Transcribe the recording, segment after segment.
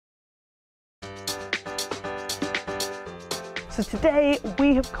So today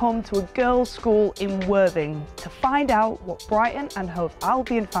we have come to a girls' school in Worthing to find out what Brighton and Hove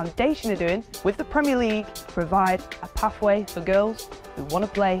Albion Foundation are doing with the Premier League to provide a pathway for girls who want to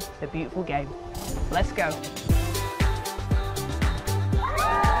play the beautiful game. Let's go.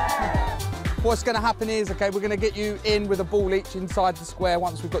 What's going to happen is, we're going to get you in with a ball each inside the square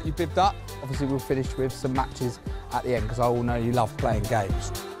once we've got you bibbed up. Obviously, we'll finish with some matches at the end because I all know you love playing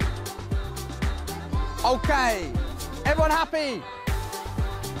games. OK, everyone happy?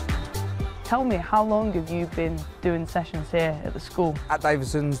 Tell me, how long have you been doing sessions here at the school? At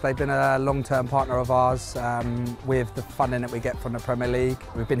Davison's, they've been a long-term partner of ours with the funding that we get from the Premier League.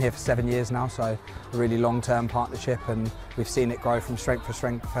 We've been here for 7 years now, so a really long-term partnership, and we've seen it grow from strength to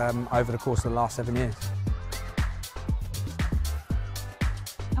strength over the course of the last 7 years.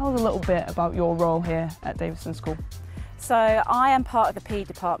 Tell us a little bit about your role here at Davison School. So I am part of the PE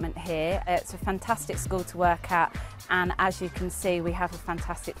department here. It's a fantastic school to work at, and as you can see, we have a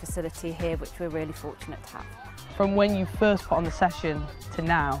fantastic facility here which we're really fortunate to have. From when you first put on the session to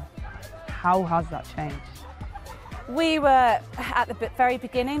now, how has that changed? We were at the very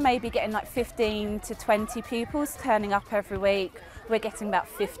beginning maybe getting like 15 to 20 pupils turning up every week. We're getting about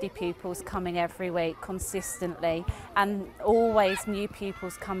 50 pupils coming every week consistently, and always new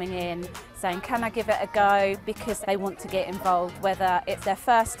pupils coming in saying, can I give it a go, because they want to get involved, whether it's their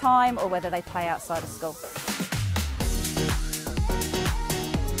first time or whether they play outside of school.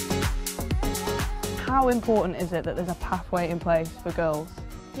 How important is it that there's a pathway in place for girls?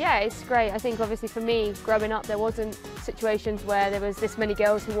 Yeah, it's great. I think obviously for me, growing up, there wasn't situations where there was this many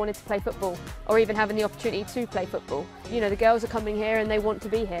girls who wanted to play football or even having the opportunity to play football. You know, the girls are coming here and they want to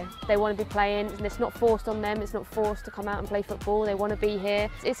be here. They want to be playing, and it's not forced on them. It's not forced to come out and play football. They want to be here.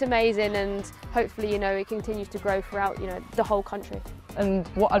 It's amazing, and hopefully, you know, it continues to grow throughout, you know, the whole country. And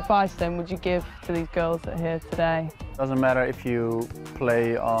what advice then would you give to these girls that are here today? Doesn't matter if you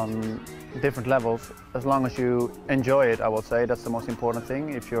play on different levels, as long as you enjoy it, I would say that's the most important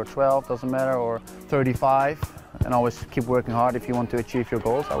thing. If you're 12, doesn't matter, or 35, and always keep working hard if you want to achieve your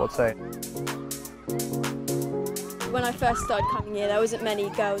goals, I would say. When I first started coming here, there wasn't many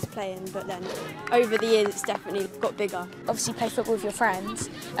girls playing, but then over the years it's definitely got bigger. Obviously play football with your friends,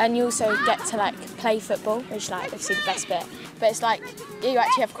 and you also get to like play football, which is like obviously the best bit. But it's like you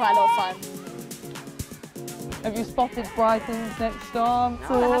actually have quite a lot of fun. Have you spotted Brighton's next door?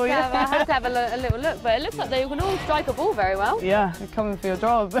 I have to have a little look, but it looks like they can all strike a ball very well. Yeah, they're coming for your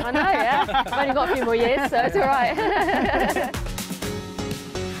job. I know, yeah. I've only got a few more years, so it's all right.